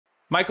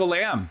Michael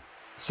Lamb,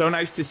 so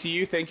nice to see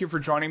you. Thank you for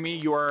joining me.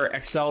 You are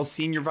Xcel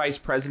Senior Vice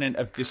President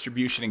of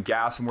Distribution and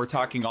Gas, and we're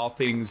talking all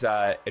things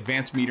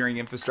advanced metering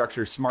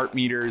infrastructure, smart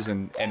meters,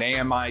 and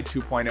AMI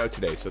 2.0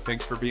 today. So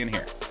thanks for being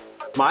here.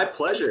 My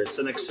pleasure. It's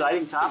an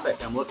exciting topic.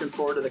 I'm looking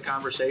forward to the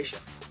conversation.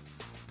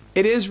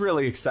 It is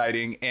really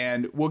exciting,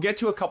 and we'll get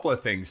to a couple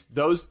of things.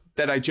 Those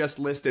that I just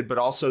listed, but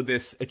also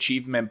this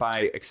achievement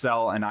by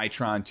Xcel and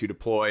Itron to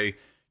deploy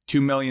 2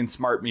 million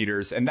smart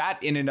meters. And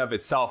that in and of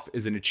itself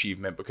is an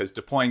achievement because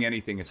deploying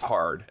anything is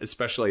hard,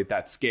 especially at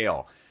that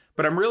scale.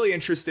 But I'm really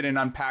interested in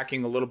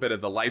unpacking a little bit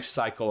of the life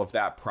cycle of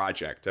that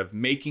project, of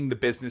making the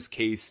business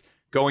case,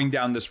 going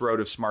down this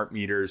road of smart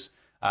meters,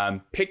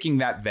 picking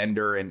that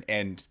vendor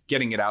and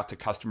getting it out to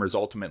customers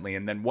ultimately,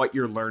 and then what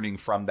you're learning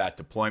from that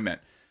deployment.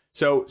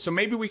 So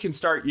maybe we can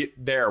start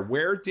there.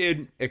 Where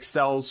did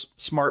Xcel's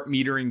smart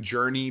metering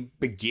journey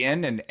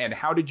begin, and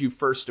how did you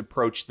first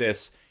approach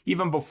this,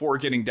 even before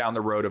getting down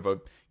the road of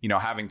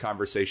having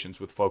conversations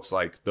with folks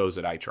like those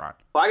at Itron?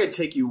 Well, I could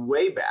take you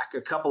way back a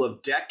couple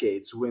of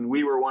decades when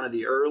we were one of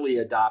the early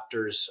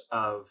adopters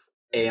of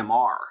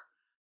AMR,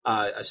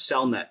 a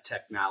CellNet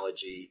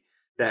technology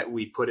that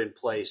we put in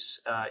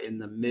place in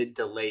the mid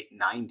to late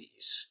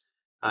 90s.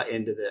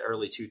 Into the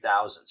early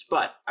 2000s.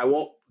 But I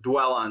won't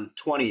dwell on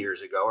 20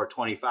 years ago or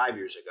 25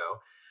 years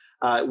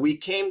ago. We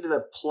came to the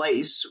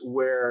place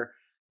where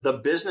the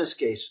business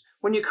case,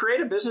 when you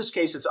create a business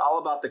case, it's all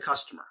about the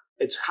customer.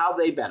 It's how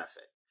they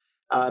benefit.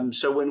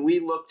 So when we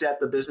looked at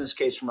the business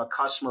case from a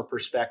customer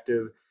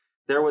perspective,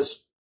 there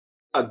was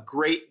a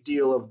great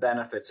deal of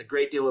benefits, a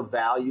great deal of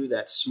value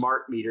that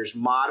smart meters,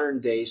 modern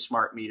day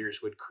smart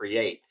meters would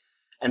create.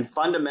 And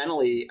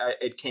fundamentally,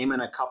 it came in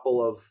a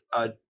couple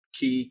of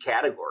key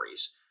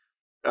categories.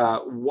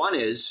 One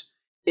is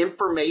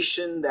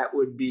information that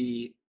would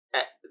be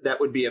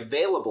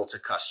available to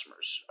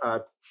customers,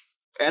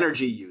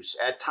 energy use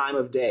at time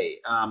of day,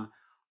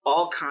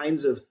 all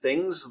kinds of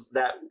things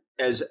that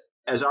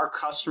as our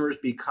customers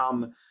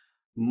become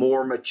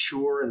more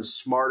mature and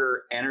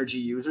smarter energy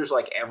users,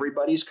 like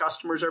everybody's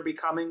customers are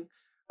becoming,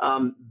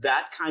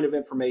 that kind of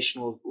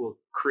information will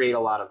create a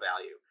lot of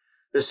value.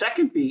 The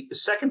second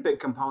big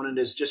component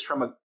is just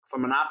from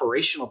an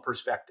operational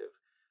perspective.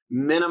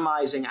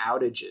 Minimizing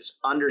outages,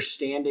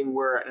 understanding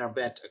where an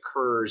event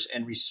occurs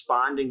and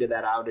responding to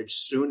that outage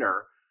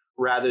sooner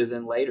rather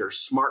than later.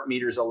 Smart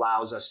meters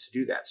allows us to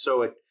do that.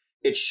 So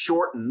it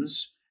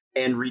shortens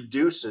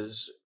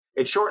outages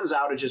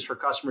for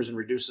customers and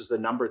reduces the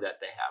number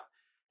that they have.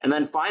 And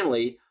then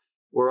finally,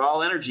 we're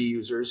all energy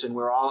users and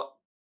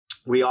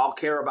we all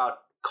care about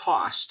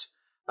cost.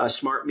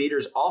 Smart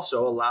meters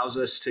also allows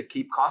us to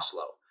keep costs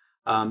low.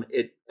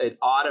 It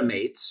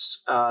automates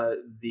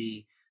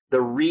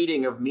the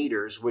reading of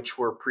meters, which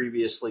were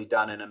previously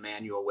done in a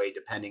manual way,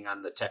 depending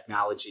on the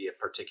technology a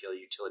particular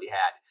utility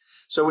had.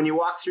 So when you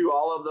walk through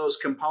all of those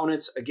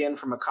components, again,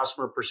 from a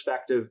customer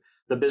perspective,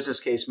 the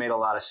business case made a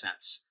lot of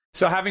sense.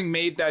 So having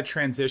made that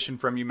transition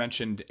from, you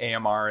mentioned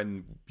AMR,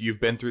 and you've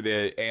been through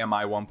the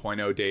AMI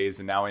 1.0 days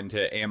and now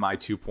into AMI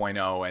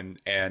 2.0,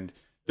 and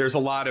there's a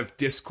lot of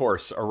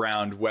discourse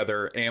around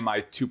whether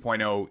AMI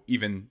 2.0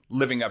 even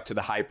living up to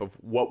the hype of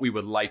what we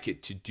would like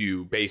it to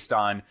do based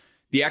on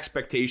the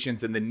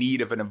expectations and the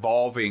need of an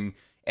evolving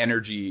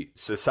energy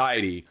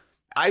society.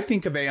 I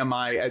think of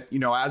AMI,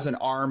 as an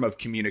arm of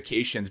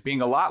communications,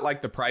 being a lot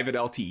like the private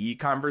LTE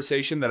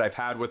conversation that I've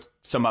had with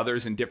some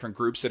others in different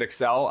groups at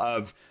Xcel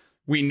of,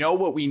 we know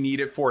what we need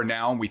it for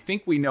now, and we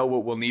think we know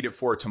what we'll need it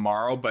for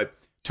tomorrow, but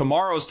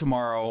tomorrow's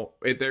tomorrow.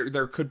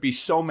 There could be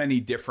so many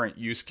different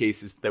use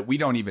cases that we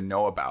don't even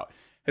know about.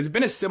 Has it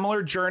been a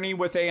similar journey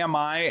with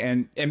AMI,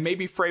 and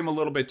maybe frame a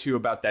little bit too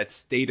about that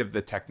state of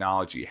the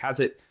technology? Has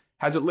it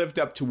lived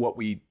up to what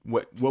we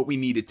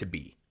need it to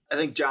be? I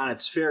think, John,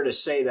 it's fair to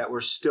say that we're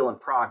still in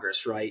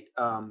progress, right?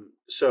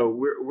 So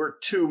we're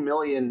 2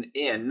 million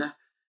in,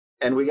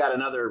 and we got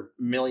another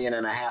 1.5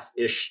 million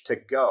ish to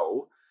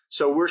go.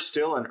 So we're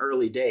still in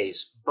early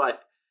days.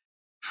 But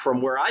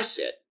from where I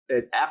sit,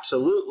 it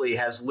absolutely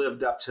has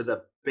lived up to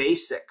the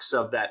basics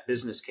of that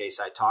business case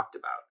I talked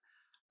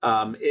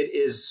about. It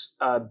is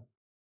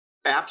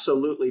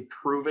absolutely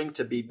proving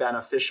to be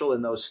beneficial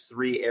in those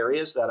 3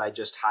 areas that I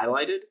just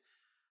highlighted.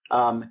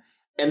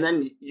 And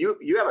then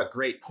you have a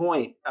great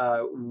point.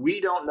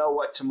 We don't know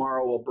what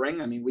tomorrow will bring.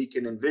 I mean, we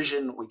can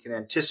envision, we can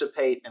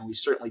anticipate, and we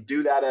certainly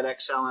do that at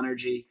Xcel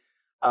Energy.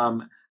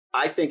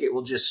 I think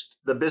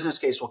the business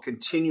case will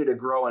continue to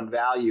grow in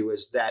value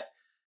as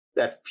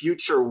that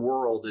future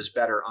world is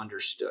better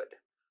understood.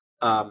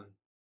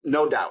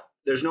 No doubt.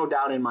 There's no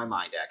doubt in my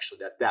mind, actually,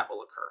 that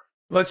will occur.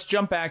 Let's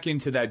jump back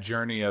into that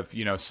journey of,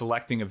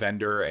 selecting a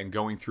vendor and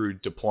going through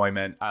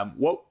deployment.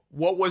 What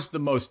was the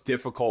most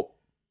difficult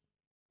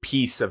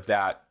piece of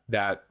that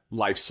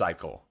life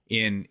cycle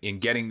in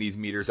getting these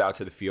meters out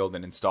to the field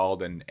and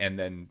installed and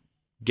then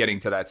getting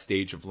to that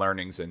stage of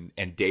learnings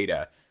and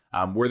data?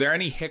 Were there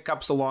any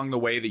hiccups along the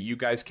way that you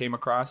guys came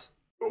across?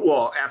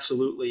 Well,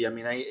 absolutely. I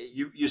mean,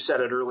 you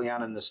said it early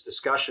on in this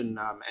discussion.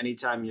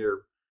 Anytime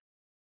you're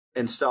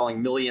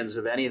installing millions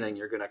of anything,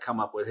 you're going to come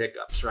up with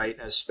hiccups, right?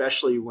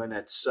 Especially when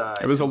it's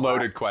it was a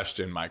loaded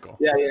question, Michael.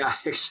 Yeah,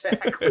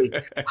 exactly.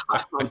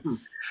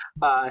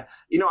 I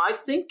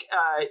think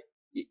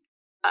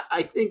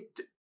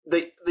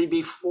the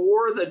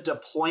before the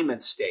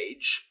deployment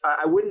stage,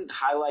 I wouldn't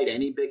highlight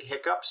any big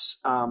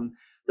hiccups.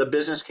 The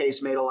business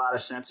case made a lot of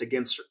sense.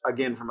 Again,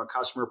 from a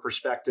customer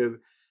perspective,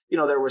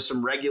 there were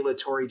some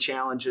regulatory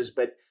challenges,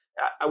 but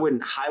I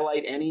wouldn't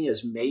highlight any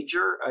as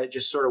major.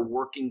 Just sort of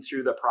working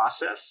through the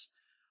process.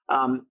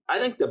 I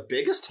think the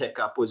biggest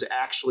hiccup was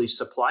actually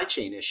supply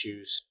chain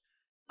issues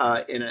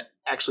in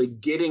actually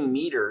getting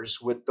meters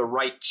with the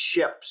right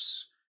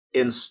chips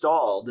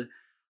installed.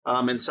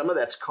 And some of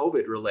that's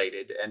COVID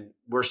related. And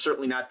we're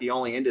certainly not the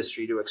only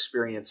industry to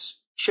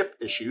experience chip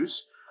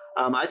issues.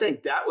 I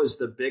think that was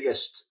the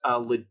biggest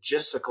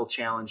logistical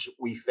challenge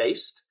we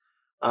faced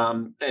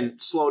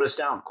and slowed us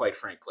down, quite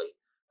frankly,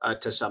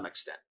 to some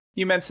extent.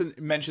 You mentioned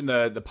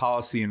the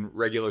policy and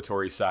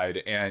regulatory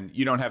side, and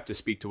you don't have to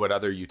speak to what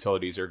other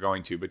utilities are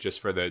going to, but just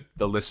for the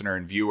listener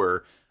and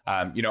viewer,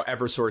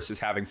 Eversource is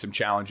having some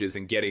challenges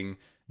in getting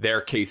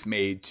their case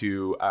made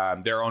to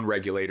their own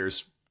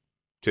regulators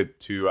to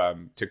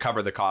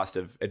cover the cost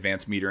of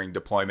advanced metering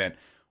deployment.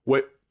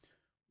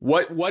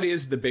 What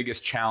is the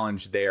biggest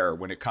challenge there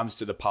when it comes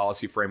to the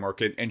policy framework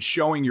and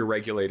showing your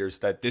regulators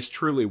that this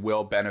truly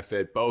will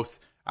benefit both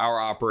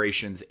our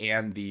operations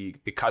and the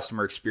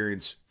customer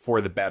experience for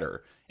the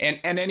better? And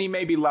any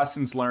maybe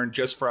lessons learned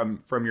just from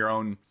your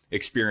own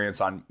experience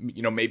on,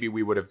 maybe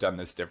we would have done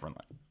this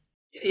differently.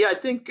 Yeah, I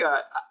think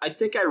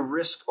I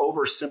risk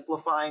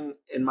oversimplifying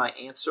in my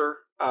answer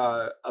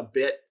a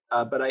bit.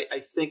 But I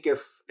think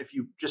if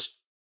you just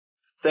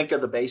think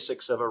of the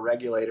basics of a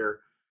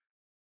regulator,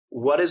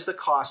 what is the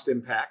cost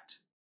impact?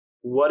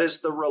 What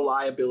is the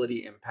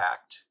reliability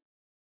impact?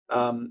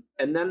 And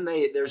then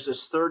there's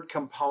this third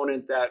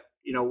component that,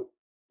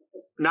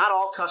 not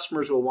all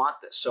customers will want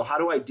this. So how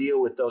do I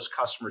deal with those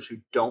customers who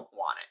don't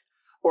want it?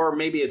 Or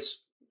maybe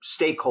it's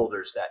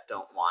stakeholders that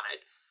don't want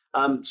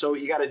it. So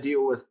you got to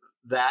deal with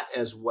that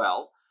as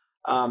well.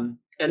 And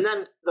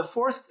then the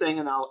fourth thing,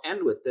 and I'll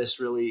end with this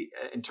really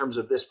in terms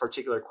of this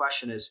particular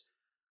question, is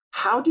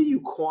how do you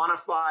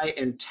quantify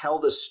and tell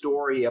the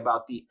story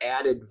about the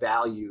added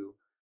value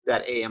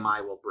that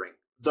AMI will bring?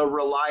 The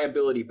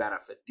reliability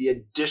benefit, the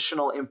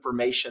additional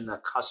information the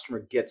customer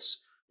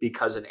gets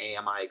because an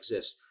AMI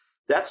exists.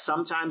 That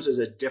sometimes is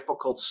a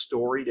difficult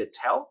story to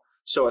tell,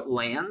 so it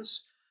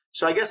lands.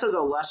 So I guess as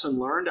a lesson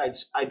learned,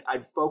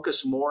 I'd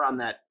focus more on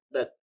that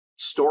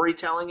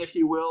storytelling, if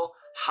you will,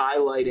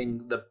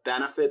 highlighting the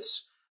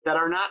benefits that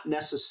are not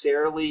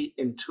necessarily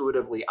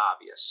intuitively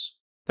obvious.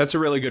 That's a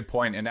really good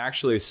point. And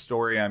actually, a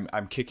story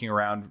I'm kicking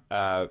around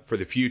for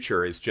the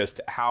future is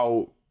just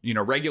how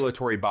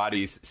regulatory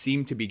bodies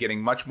seem to be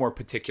getting much more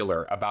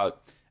particular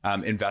about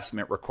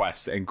investment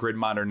requests and grid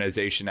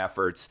modernization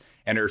efforts,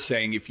 and are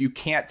saying if you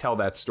can't tell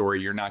that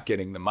story, you're not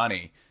getting the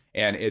money.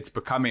 And it's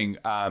becoming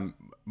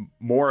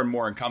more and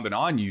more incumbent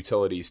on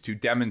utilities to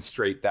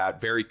demonstrate that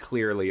very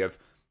clearly of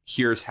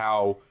here's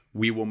how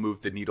we will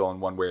move the needle in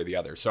one way or the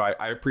other. So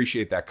I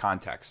appreciate that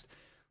context.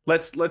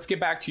 Let's get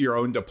back to your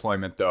own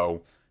deployment,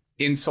 though.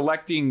 In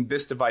selecting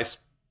this device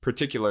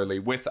particularly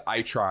with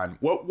Itron,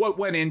 what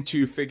went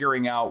into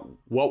figuring out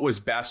what was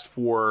best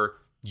for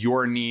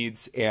your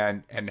needs,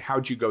 and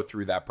how'd you go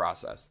through that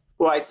process?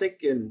 Well, I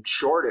think in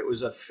short, it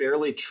was a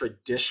fairly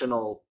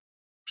traditional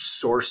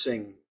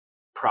sourcing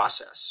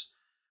process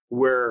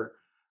where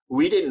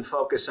we didn't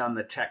focus on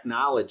the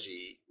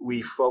technology.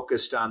 We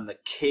focused on the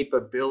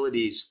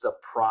capabilities the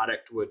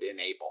product would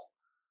enable.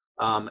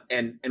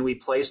 And we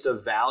placed a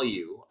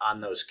value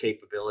on those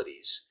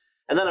capabilities.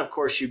 And then, of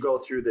course, you go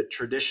through the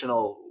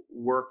traditional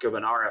work of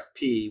an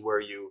RFP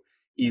where you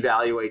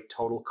evaluate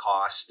total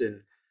cost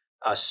and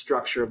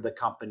structure of the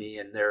company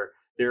and their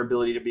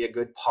ability to be a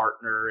good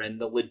partner and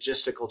the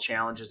logistical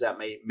challenges that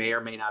may or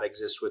may not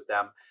exist with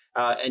them.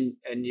 And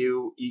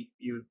you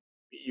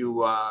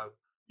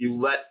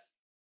let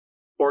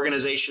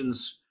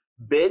organizations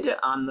bid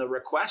on the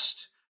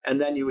request,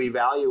 and then you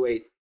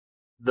evaluate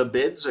the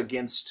bids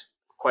against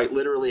quite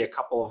literally a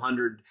couple of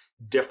hundred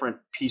different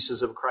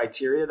pieces of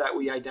criteria that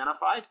we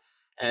identified,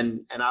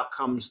 and out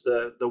comes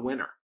the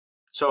winner.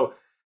 So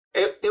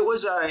it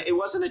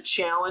wasn't a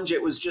challenge.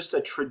 It was just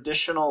a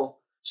traditional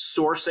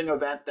sourcing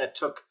event that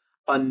took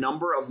a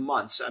number of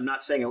months. I'm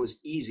not saying it was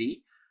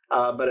easy,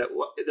 but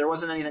there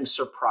wasn't anything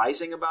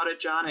surprising about it,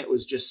 John. It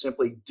was just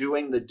simply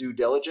doing the due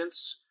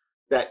diligence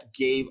that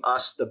gave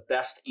us the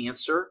best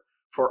answer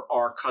for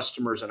our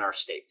customers in our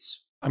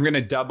states. I'm going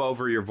to dub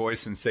over your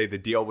voice and say the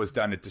deal was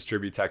done at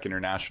DISTRIBUTECH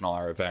International,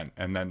 our event,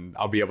 and then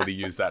I'll be able to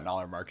use that in all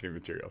our marketing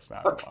materials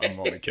now. Okay. I'm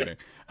only kidding.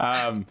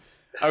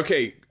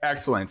 Okay,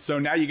 excellent. So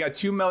now you got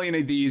 2 million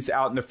of these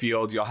out in the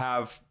field. You'll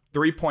have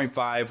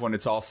 3.5 when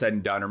it's all said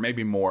and done, or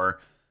maybe more.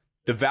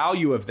 The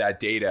value of that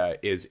data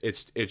is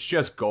it's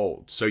just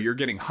gold. So you're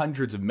getting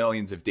hundreds of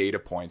millions of data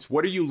points.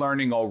 What are you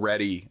learning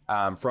already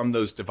from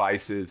those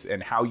devices,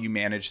 and how you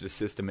manage the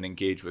system and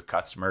engage with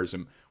customers,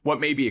 and what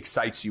maybe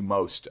excites you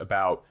most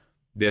about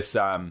this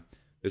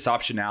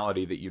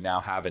optionality that you now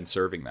have in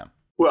serving them?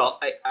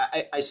 Well,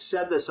 I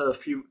said this a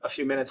few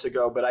minutes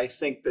ago, but I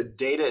think the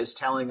data is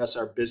telling us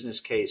our business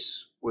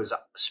case was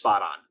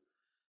spot on.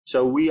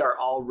 So we are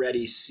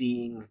already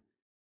seeing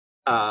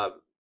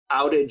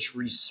outage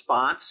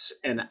response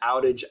and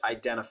outage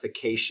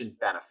identification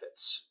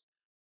benefits.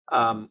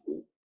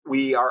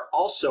 We are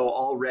also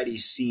already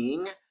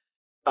seeing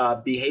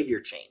behavior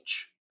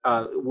change.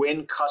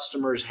 When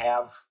customers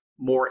have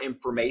more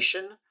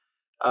information,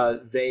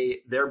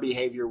 their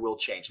behavior will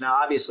change. Now,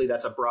 obviously,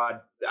 that's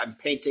I'm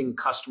painting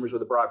customers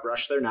with a broad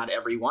brush there, not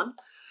everyone.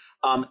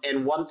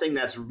 And one thing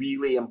that's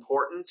really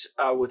important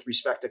with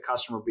respect to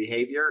customer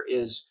behavior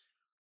is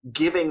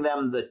giving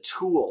them the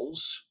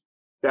tools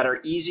that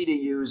are easy to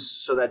use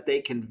so that they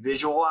can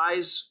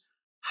visualize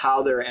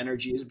how their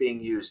energy is being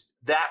used.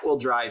 That will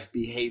drive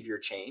behavior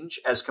change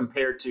as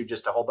compared to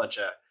just a whole bunch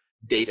of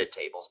data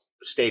tables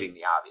stating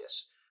the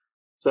obvious.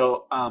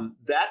 So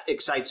that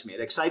excites me. It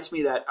excites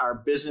me that our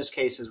business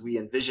case as we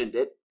envisioned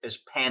it is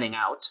panning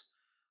out.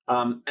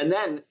 And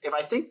then if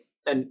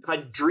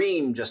I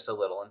dream just a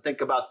little and think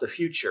about the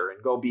future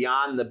and go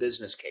beyond the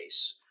business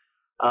case,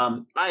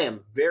 I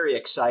am very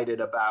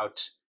excited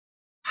about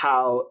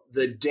how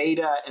the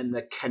data and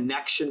the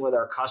connection with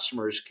our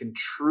customers can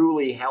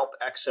truly help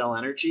Xcel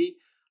Energy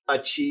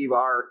achieve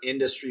our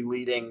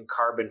industry-leading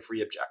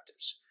carbon-free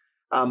objectives.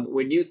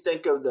 When you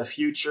think of the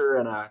future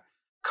and a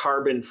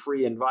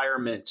carbon-free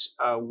environment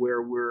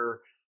where we're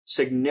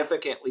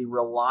significantly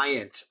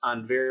reliant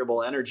on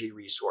variable energy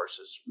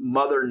resources,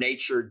 Mother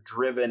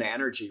Nature-driven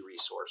energy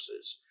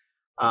resources,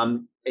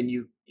 and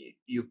you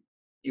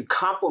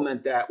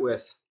complement that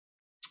with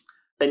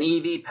an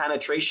EV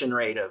penetration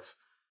rate of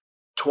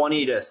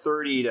 20 to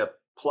 30 to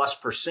plus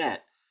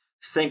percent,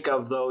 think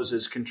of those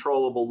as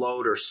controllable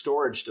load or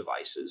storage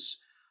devices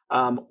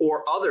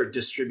or other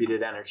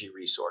distributed energy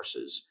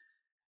resources.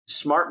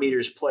 Smart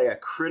meters play a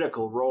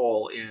critical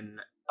role in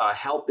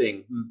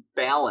helping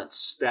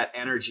balance that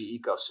energy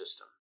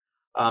ecosystem.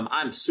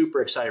 I'm super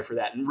excited for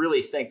that and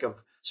really think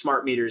of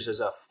smart meters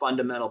as a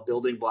fundamental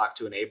building block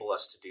to enable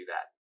us to do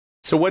that.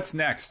 So what's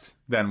next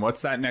then?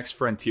 What's that next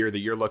frontier that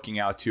you're looking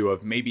out to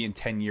of maybe in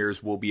 10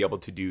 years we'll be able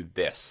to do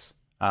this?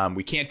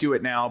 We can't do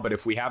it now, but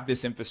if we have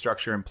this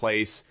infrastructure in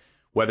place,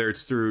 whether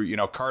it's through,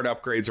 card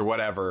upgrades or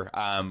whatever,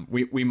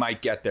 we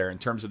might get there in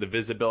terms of the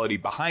visibility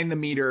behind the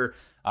meter,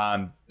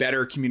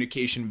 better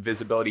communication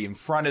visibility in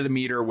front of the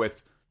meter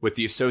with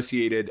the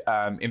associated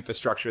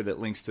infrastructure that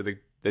links to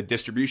the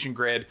distribution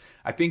grid.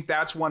 I think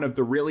that's one of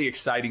the really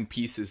exciting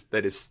pieces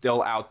that is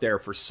still out there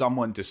for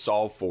someone to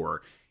solve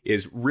for,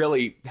 is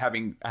really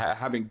having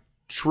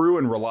true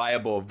and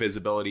reliable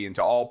visibility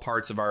into all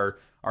parts of our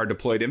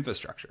deployed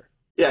infrastructure.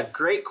 Yeah,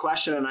 great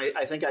question. And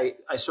I think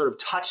I sort of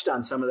touched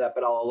on some of that,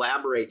 but I'll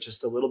elaborate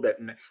just a little bit.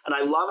 And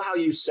I love how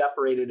you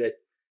separated it,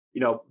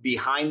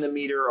 behind the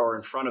meter or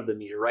in front of the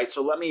meter, right?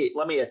 So let me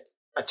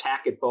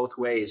attack it both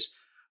ways.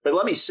 But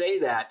let me say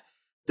that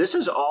this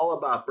is all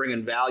about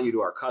bringing value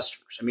to our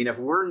customers. I mean, if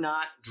we're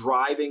not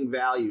driving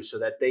value so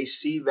that they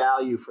see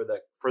value for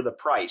the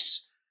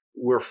price,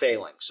 we're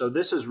failing. So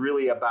this is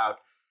really about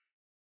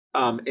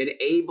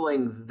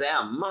enabling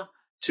them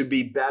to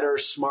be better,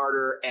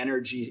 smarter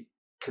energy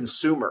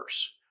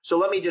consumers. So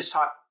let me just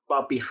talk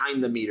about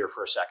behind the meter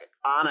for a second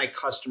on a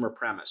customer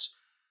premise.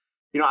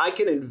 I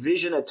can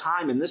envision a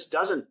time, and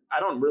I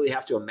don't really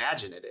have to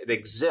imagine it. It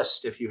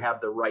exists if you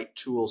have the right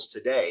tools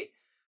today,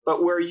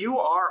 but where you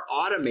are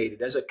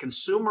automated as a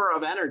consumer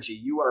of energy,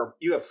 you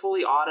have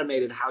fully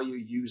automated how you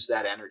use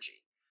that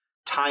energy.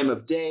 Time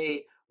of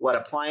day, what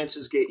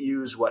appliances get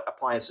used, what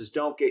appliances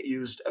don't get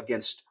used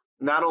against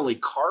not only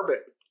carbon,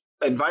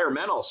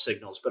 environmental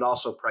signals, but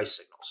also price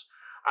signals.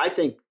 I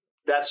think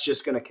that's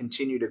just going to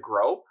continue to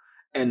grow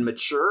and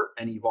mature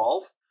and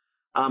evolve.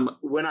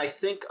 When I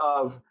think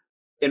of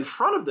in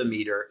front of the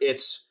meter,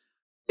 it's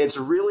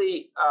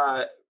really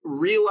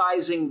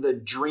realizing the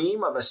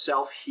dream of a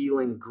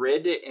self-healing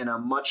grid in a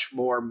much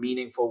more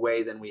meaningful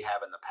way than we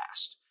have in the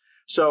past.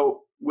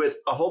 So with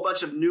a whole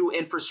bunch of new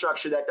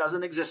infrastructure that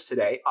doesn't exist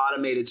today,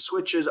 automated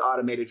switches,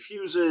 automated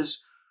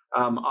fuses,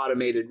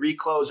 automated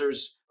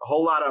reclosers, a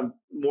whole lot of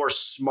more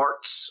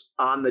smarts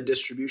on the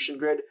distribution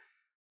grid,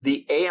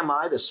 the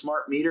AMI, the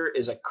smart meter,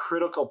 is a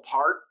critical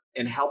part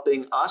in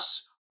helping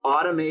us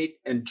automate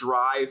and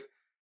drive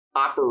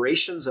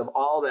operations of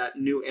all that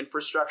new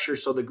infrastructure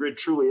so the grid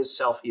truly is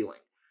self-healing.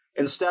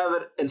 Instead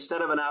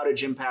of an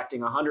outage impacting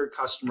 100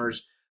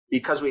 customers,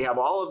 because we have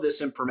all of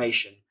this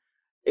information,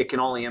 it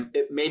only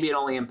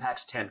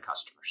impacts 10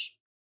 customers.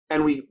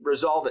 And we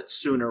resolve it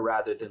sooner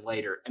rather than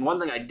later. And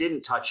one thing I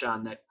didn't touch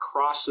on that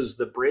crosses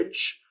the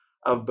bridge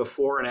of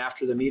before and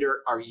after the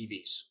meter are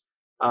EVs.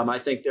 I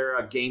think they're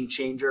a game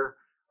changer,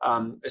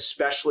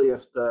 especially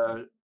if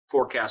the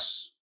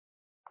forecasts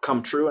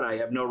come true, and I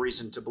have no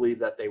reason to believe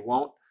that they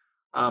won't.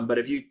 But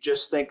if you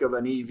just think of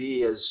an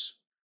EV as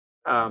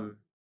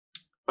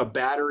a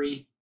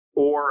battery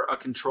or a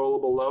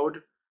controllable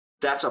load,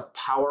 that's a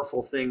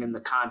powerful thing in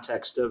the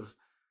context of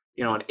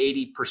an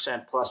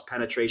 80% plus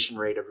penetration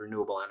rate of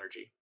renewable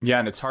energy. Yeah,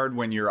 and it's hard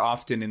when you're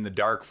often in the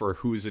dark for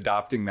who's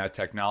adopting that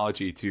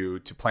technology to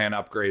plan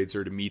upgrades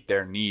or to meet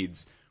their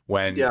needs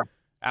when Yeah.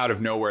 out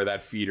of nowhere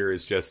that feeder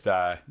is just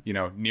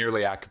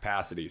nearly at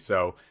capacity.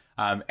 So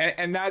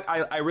and that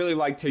I really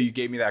liked how you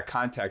gave me that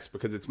context,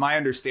 because it's my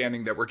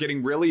understanding that we're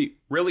getting really,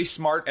 really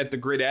smart at the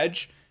grid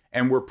edge,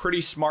 and we're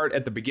pretty smart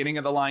at the beginning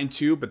of the line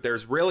too, but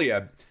there's really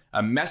a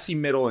messy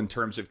middle in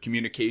terms of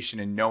communication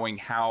and knowing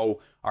how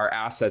our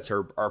assets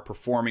are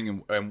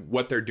performing and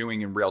what they're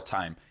doing in real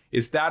time.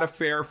 Is that a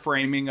fair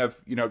framing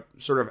of,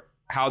 sort of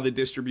how the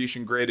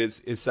distribution grid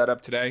is set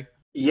up today?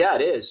 Yeah,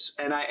 it is.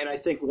 And I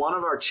think one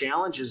of our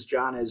challenges,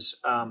 John,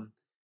 is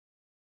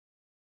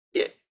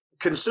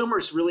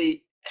consumers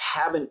really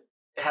haven't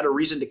had a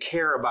reason to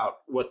care about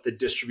what the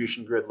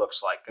distribution grid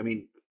looks like. I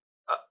mean,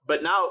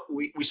 but now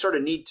we sort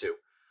of need to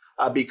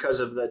because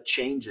of the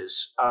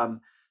changes.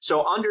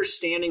 So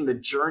understanding the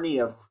journey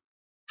of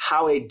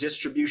how a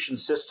distribution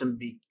system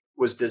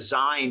was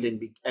designed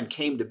and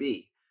came to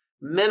be,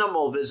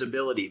 minimal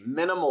visibility,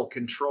 minimal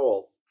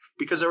control,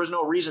 because there was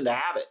no reason to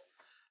have it,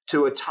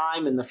 to a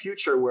time in the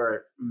future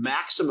where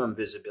maximum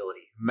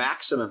visibility,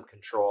 maximum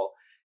control,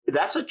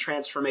 that's a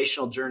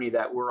transformational journey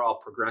that we're all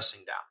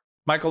progressing down.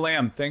 Michael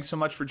Lamb, thanks so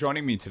much for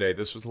joining me today.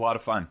 This was a lot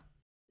of fun.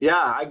 Yeah,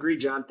 I agree,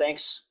 John.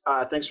 Thanks.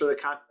 Thanks for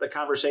the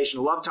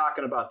conversation. Love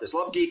talking about this.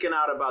 Love geeking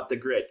out about the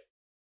grid.